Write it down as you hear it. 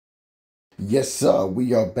Yes, sir.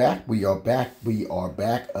 We are back. We are back. We are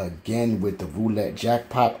back again with the roulette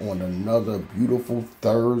jackpot on another beautiful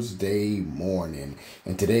Thursday morning.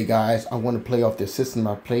 And today, guys, I want to play off the system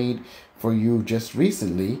I played for you just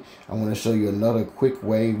recently. I want to show you another quick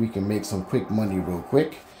way we can make some quick money real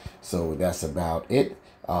quick. So that's about it.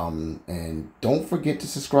 And don't forget to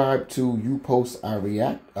subscribe to You Post I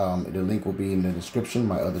React. The link will be in the description,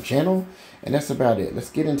 my other channel. And that's about it. Let's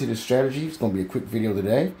get into the strategy. It's going to be a quick video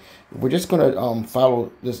today. We're just going to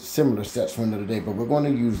follow this similar steps from another day, but we're going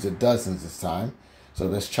to use the dozens this time. So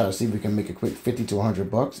let's try to see if we can make a quick 50 to 100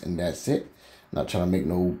 bucks, and that's it. Not trying to make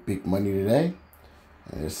no big money today.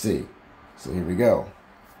 And let's see. So here we go.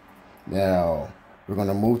 Now, we're going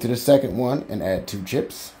to move to the second one and add 2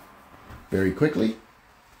 chips very quickly.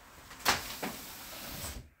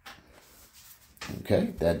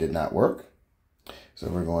 Okay, that did not work. So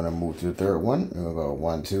we're going to move to the third one. We're going to go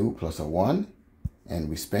 1, 2 plus a 1, and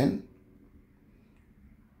we spin.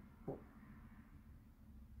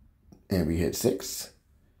 And we hit 6.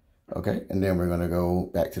 Okay, and then we're going to go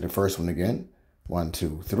back to the first one again. 1,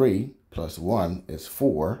 2, 3 plus 1 is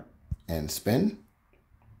 4, and spin.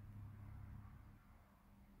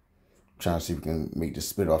 Trying to see if we can make the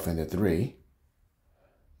split off into 3.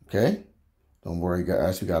 Okay. Don't worry,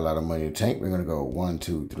 guys. We got a lot of money in the tank. We're going to go 1,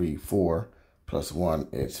 2, 3, 4 plus 1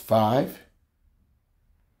 is 5.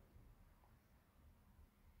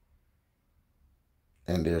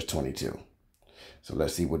 And there's 22. So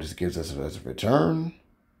let's see what this gives us as a return.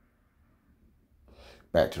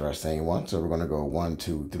 Back to our same one. So we're going to go 1,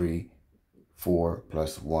 2, 3, 4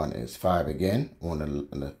 plus 1 is 5 again on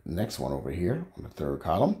the next one over here on the third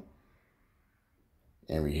column.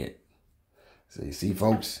 And we hit. So you see,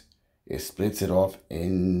 folks, it splits it off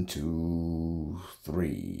into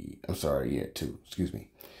 3. I'm sorry, yeah, 2. Excuse me.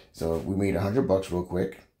 So we made 100 bucks real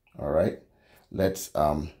quick. All right. Let's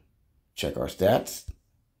check our stats.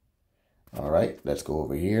 All right. Let's go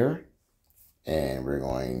over here, and we're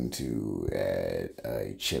going to add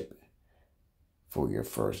a chip for your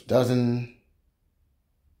first dozen.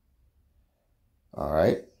 All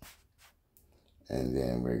right. And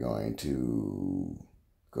then we're going to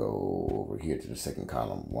go over here to the second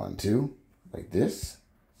column, 1, 2, like this,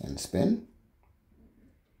 and spin.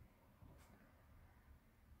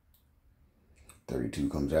 32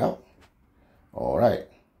 comes out. All right.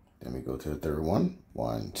 Then we go to the third one.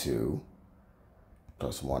 1, 2,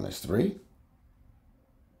 plus 1 is 3.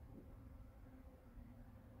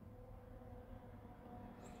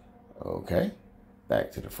 Okay.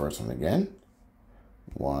 Back to the first one again.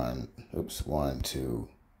 1, 2,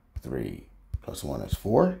 3. Plus 1 is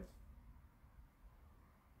 4.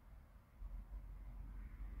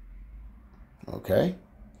 Okay.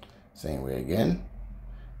 Same way again.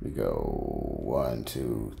 We go 1,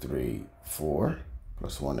 2, 3, 4.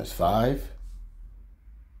 Plus 1 is 5.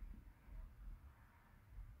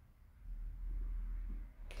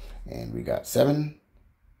 And we got 7.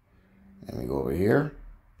 And we go over here.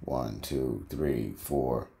 1, 2, 3,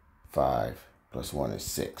 4, 5. Plus 1 is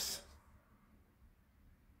 6.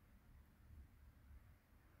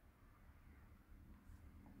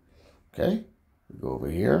 Okay, we go over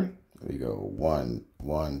here. We go 1,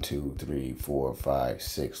 1, 2, 3, 4, 5,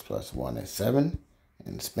 6 plus 1 is 7,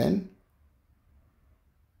 and spin.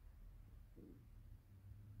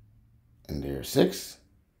 And there's 6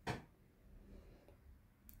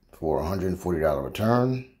 for a $140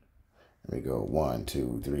 return. And we go 1,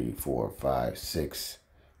 2, 3, 4, 5, 6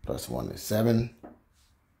 plus 1 is 7.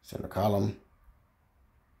 Center column.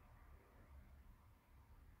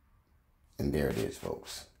 And there it is,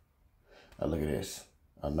 folks. Now look at this,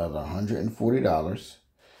 another $140,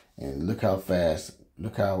 and look how fast,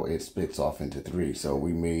 look how it splits off into 3. So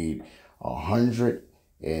we made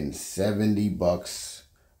 170 bucks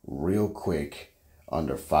real quick,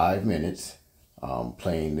 under 5 minutes,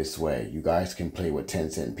 playing this way. You guys can play with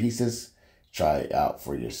 10-cent pieces. Try it out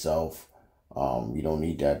for yourself. You don't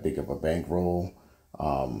need that big of a bankroll.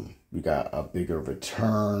 We got a bigger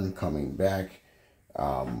return coming back.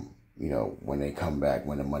 You know, when they come back,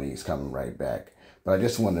 when the money is coming right back. But I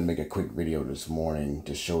just wanted to make a quick video this morning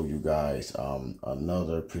to show you guys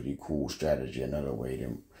another pretty cool strategy, another way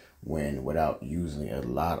to win without using a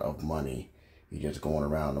lot of money. You're just going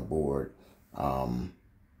around the board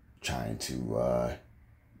trying to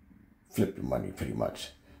flip your money pretty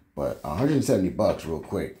much. But 170 bucks real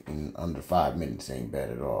quick in under 5 minutes ain't bad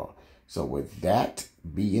at all. So with that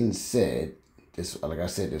being said, this, like I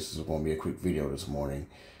said, this is going to be a quick video this morning.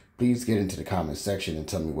 Please get into the comment section and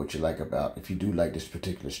tell me what you like about, if you do like this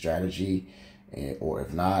particular strategy, or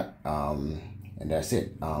if not, and that's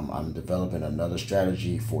it. I'm developing another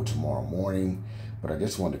strategy for tomorrow morning. But I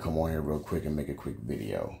just wanted to come on here real quick and make a quick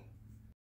video.